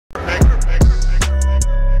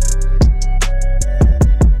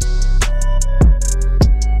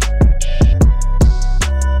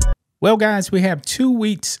Well, guys, we have 2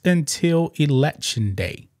 weeks until Election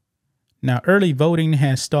Day. Now, early voting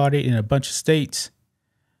has started in a bunch of states.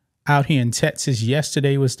 Out here in Texas,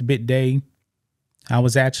 yesterday was the big day. I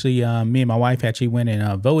was actually, me and my wife actually went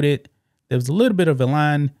and voted. There was a little bit of a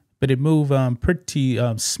line, but it moved pretty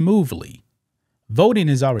smoothly. Voting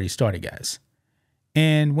has already started, guys.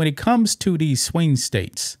 And when it comes to these swing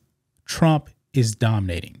states, Trump is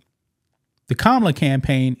dominating. The Kamala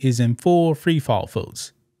campaign is in full free fall,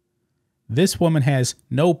 folks. This woman has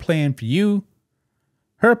no plan for you.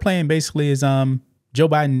 Her plan basically is Joe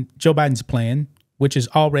Biden's plan, which is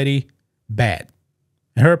already bad.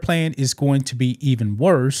 And her plan is going to be even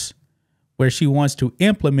worse, where she wants to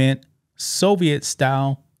implement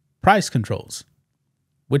Soviet-style price controls,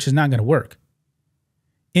 which is not going to work.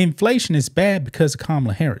 Inflation is bad because of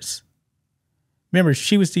Kamala Harris. Remember,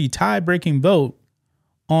 she was the tie-breaking vote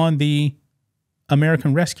on the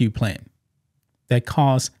American Rescue Plan that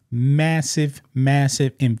caused massive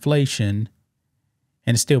inflation,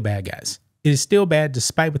 and it's still bad, guys. It is still bad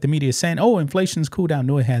despite what the media is saying. Oh, inflation's cooled down.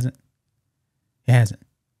 No, it hasn't. It hasn't.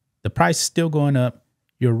 The price is still going up.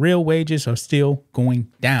 Your real wages are still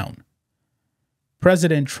going down.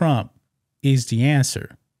 President Trump is the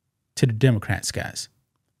answer to the Democrats, guys.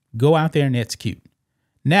 Go out there and execute.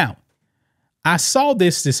 Now, I saw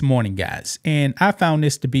this morning, guys, and I found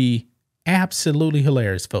this to be absolutely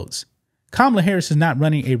hilarious, folks. Kamala Harris is not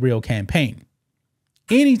running a real campaign.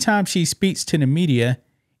 Anytime she speaks to the media,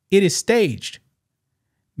 it is staged.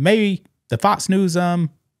 Maybe the Fox News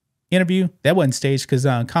interview, that wasn't staged because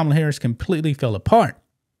Kamala Harris completely fell apart.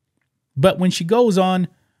 But when she goes on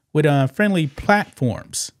with friendly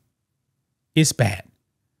platforms, it's bad.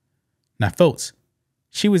 Now, folks,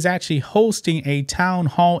 she was actually hosting a town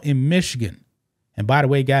hall in Michigan. And by the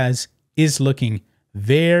way, guys, it's looking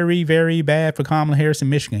very bad for Kamala Harris in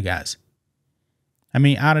Michigan, guys. I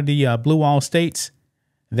mean, out of the blue wall states,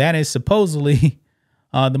 that is supposedly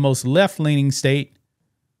the most left-leaning state.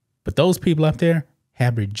 But those people up there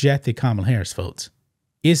have rejected Kamala Harris, folks.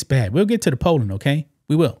 It's bad. We'll get to the polling, okay?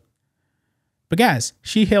 We will. But guys,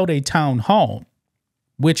 she held a town hall,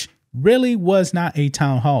 which really was not a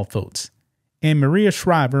town hall, folks. And Maria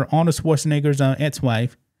Shriver, Arnold Schwarzenegger's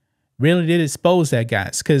ex-wife, really did expose that,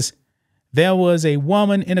 guys, because there was a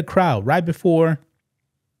woman in the crowd right before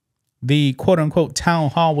the quote-unquote town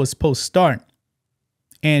hall was supposed to start.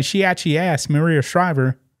 And she actually asked Maria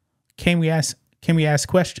Shriver, can we ask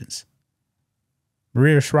questions?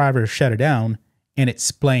 Maria Shriver shut her down and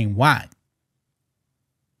explained why.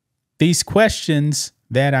 These questions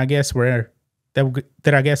that I guess were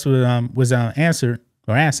was answered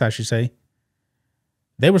or asked, I should say,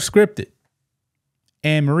 they were scripted.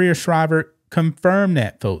 And Maria Shriver confirmed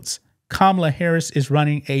that, folks. Kamala Harris is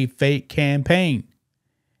running a fake campaign.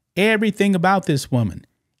 Everything about this woman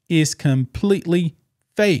is completely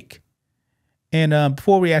fake. And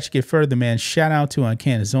before we actually get further, man, shout out to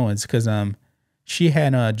Candace Owens because she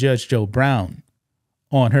had Judge Joe Brown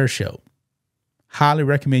on her show. Highly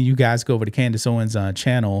recommend you guys go over to Candace Owens'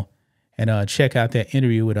 channel and check out that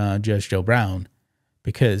interview with Judge Joe Brown,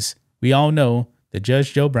 because we all know that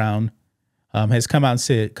Judge Joe Brown has come out and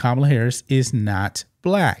said Kamala Harris is not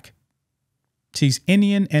black. She's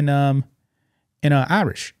Indian and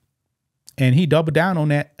Irish. And he doubled down on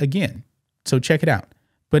that again. So check it out.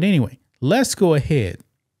 But anyway, let's go ahead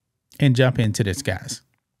and jump into this, guys.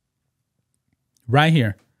 Right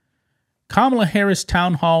here. Kamala Harris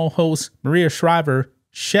town hall host Maria Shriver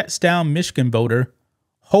shuts down Michigan voter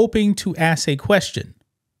hoping to ask a question.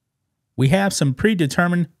 We have some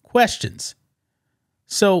predetermined questions.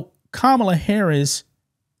 So Kamala Harris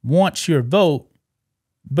wants your vote,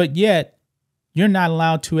 but yet you're not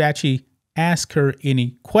allowed to actually ask her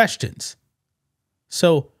any questions.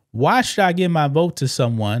 So why should I give my vote to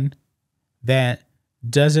someone that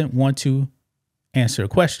doesn't want to answer a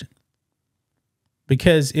question?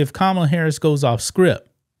 Because if Kamala Harris goes off script,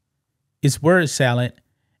 it's word salad,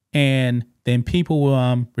 and then people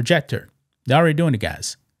will reject her. They're already doing it,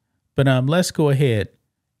 guys. But let's go ahead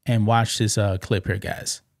and watch this clip here,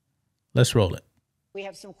 guys. Let's roll it. We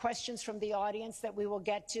have some questions from the audience that we will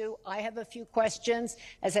get to. I have a few questions.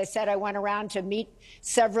 As I said, I went around to meet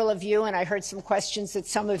several of you, and I heard some questions that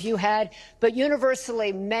some of you had. But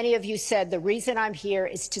universally, many of you said the reason I'm here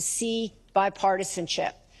is to see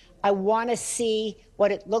bipartisanship. I want to see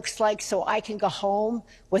what it looks like so I can go home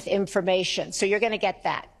with information. So you're going to get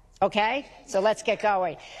that, okay? So let's get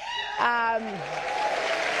going.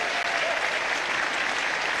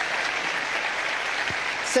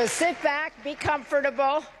 So sit back, be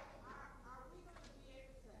comfortable.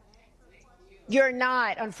 You're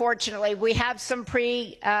not, unfortunately. We have some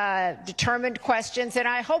predetermined questions, and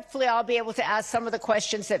hopefully I'll be able to ask some of the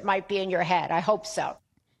questions that might be in your head. I hope so.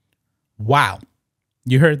 Wow.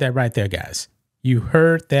 You heard that right there, guys. You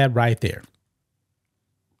heard that right there.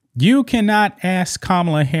 You cannot ask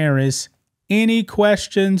Kamala Harris any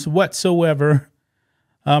questions whatsoever.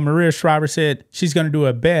 Maria Shriver said she's going to do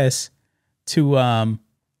her best to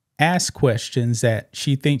ask questions that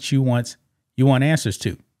she thinks you want answers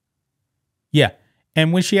to. Yeah.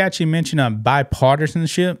 And when she actually mentioned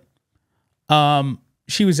bipartisanship,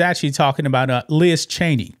 she was actually talking about Liz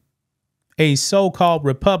Cheney, a so-called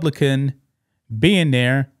Republican, being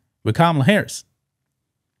there with Kamala Harris.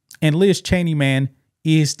 And Liz Cheney, man,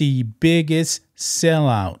 is the biggest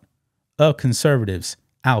sellout of conservatives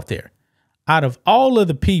out there. Out of all of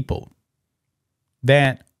the people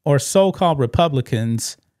that are so-called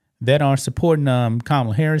Republicans that are supporting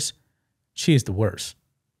Kamala Harris, she is the worst.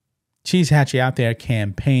 She's actually out there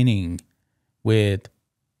campaigning with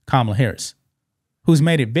Kamala Harris, who's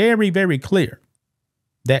made it very, very clear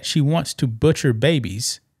that she wants to butcher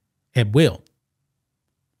babies at will.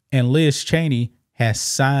 And Liz Cheney has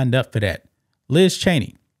signed up for that. Liz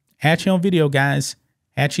Cheney, actually on video, guys,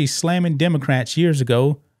 actually slamming Democrats years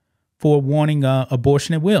ago for wanting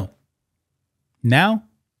abortion at will. Now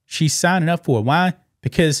she's signing up for it. Why?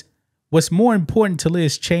 Because what's more important to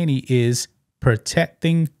Liz Cheney is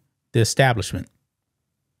protecting the establishment.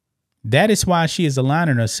 That is why she is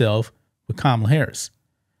aligning herself with Kamala Harris,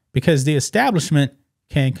 because the establishment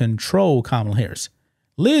can control Kamala Harris.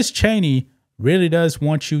 Liz Cheney really does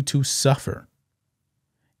want you to suffer.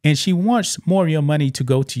 And she wants more of your money to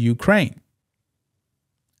go to Ukraine.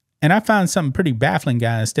 And I found something pretty baffling,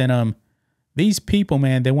 guys, that these people,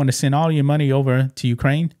 man, they want to send all your money over to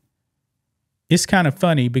Ukraine. It's kind of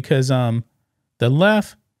funny because the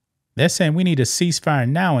left, they're saying we need a ceasefire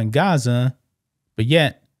now in Gaza, but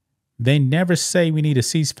yet they never say we need a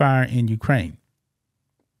ceasefire in Ukraine.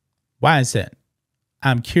 Why is that?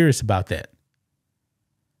 I'm curious about that.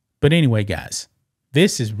 But anyway, guys,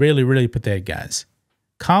 this is really, really pathetic, guys.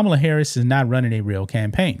 Kamala Harris is not running a real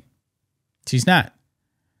campaign. She's not.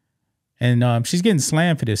 And she's getting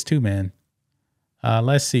slammed for this too, man.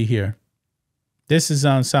 Let's see here. This is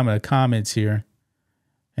on some of the comments here.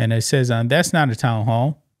 And it says, that's not a town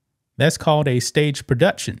hall. That's called a staged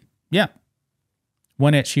production. Yeah.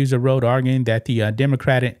 One ex-user wrote arguing that the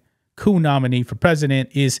Democratic coup nominee for president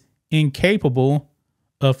is incapable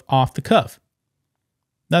of off the cuff.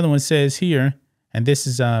 Another one says here, and this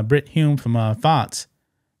is Britt Hume from Fox,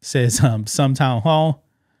 says some town hall.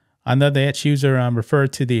 Another ex-user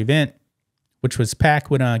referred to the event, which was packed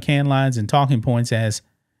with can lines and talking points, as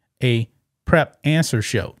a prep answer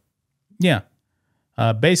show. Yeah.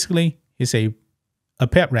 Basically, it's a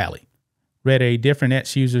pep rally. Read a different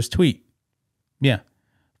ex-user's tweet. Yeah.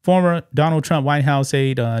 Former Donald Trump White House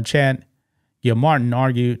aide Chad Martin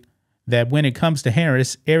argued that when it comes to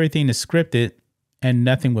Harris, everything is scripted and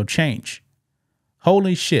nothing will change.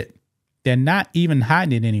 Holy shit. They're not even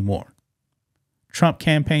hiding it anymore. Trump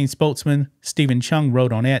campaign spokesman Stephen Chung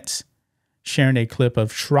wrote on X, sharing a clip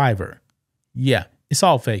of Shriver. Yeah, it's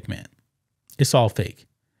all fake, man. It's all fake.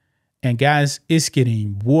 And guys, it's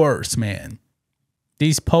getting worse, man.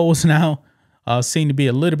 These polls now seem to be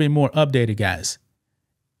a little bit more updated, guys.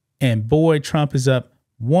 And boy, Trump is up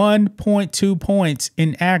 1.2 points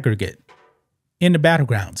in aggregate in the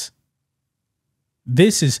battlegrounds.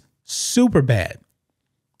 This is super bad.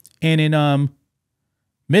 And in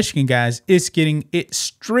Michigan, guys, it's getting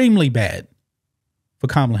extremely bad for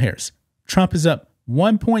Kamala Harris. Trump is up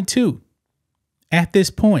 1.2. At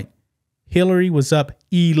this point, Hillary was up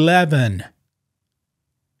 11. And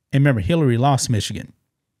remember, Hillary lost Michigan.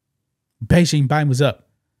 Beijing Biden was up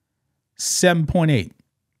 7.8.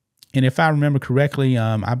 And if I remember correctly,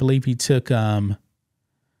 I believe he took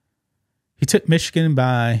Michigan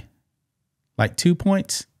by like 2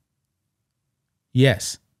 points.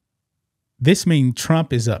 Yes. This means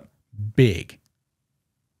Trump is up big.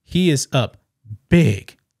 He is up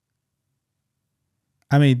big.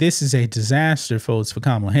 I mean, this is a disaster, folks, for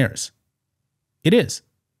Kamala Harris. It is.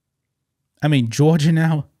 I mean, Georgia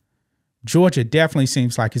now, Georgia definitely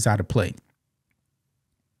seems like it's out of play.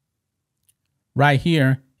 Right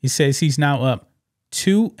here, he says he's now up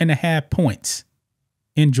 2.5 points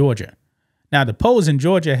in Georgia. Now, the polls in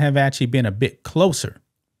Georgia have actually been a bit closer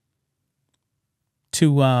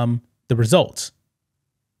to the results.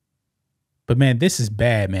 But man, this is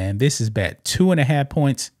bad, man. This is bad. 2.5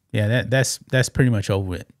 points. Yeah, that's pretty much over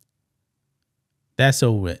with. That's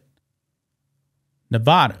over with.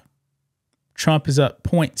 Nevada. Trump is up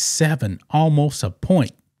 0.7, almost a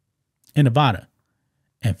point in Nevada.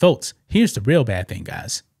 And folks, here's the real bad thing,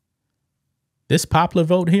 guys. This popular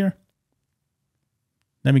vote here,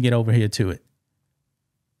 let me get over here to it.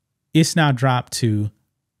 It's now dropped to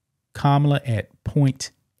Kamala at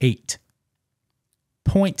 0.8.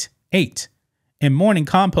 0.8. And Morning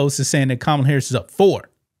Compost is saying that Kamala Harris is up 4.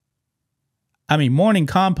 I mean, Morning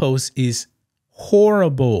Compost is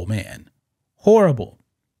horrible, man. Horrible.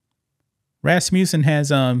 Rasmussen has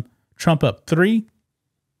Trump up 3.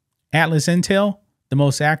 Atlas Intel, the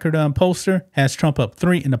most accurate pollster, has Trump up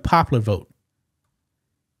 3 in the popular vote.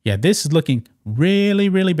 Yeah, this is looking really,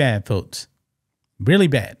 really bad, folks. Really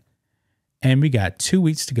bad. And we got 2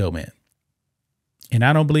 weeks to go, man. And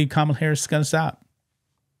I don't believe Kamala Harris is going to stop.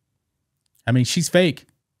 I mean, she's fake.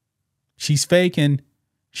 She's fake. And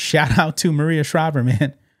shout out to Maria Shriver,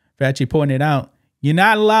 man, for actually pointing it out. You're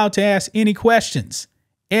not allowed to ask any questions.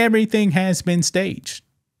 Everything has been staged.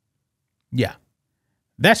 Yeah.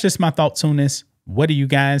 That's just my thoughts on this. What do you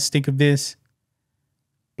guys think of this?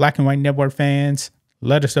 Black and White Network fans,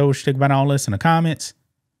 let us know what you think about all this in the comments.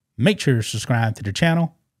 Make sure to subscribe to the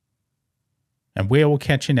channel. And we will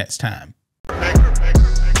catch you next time.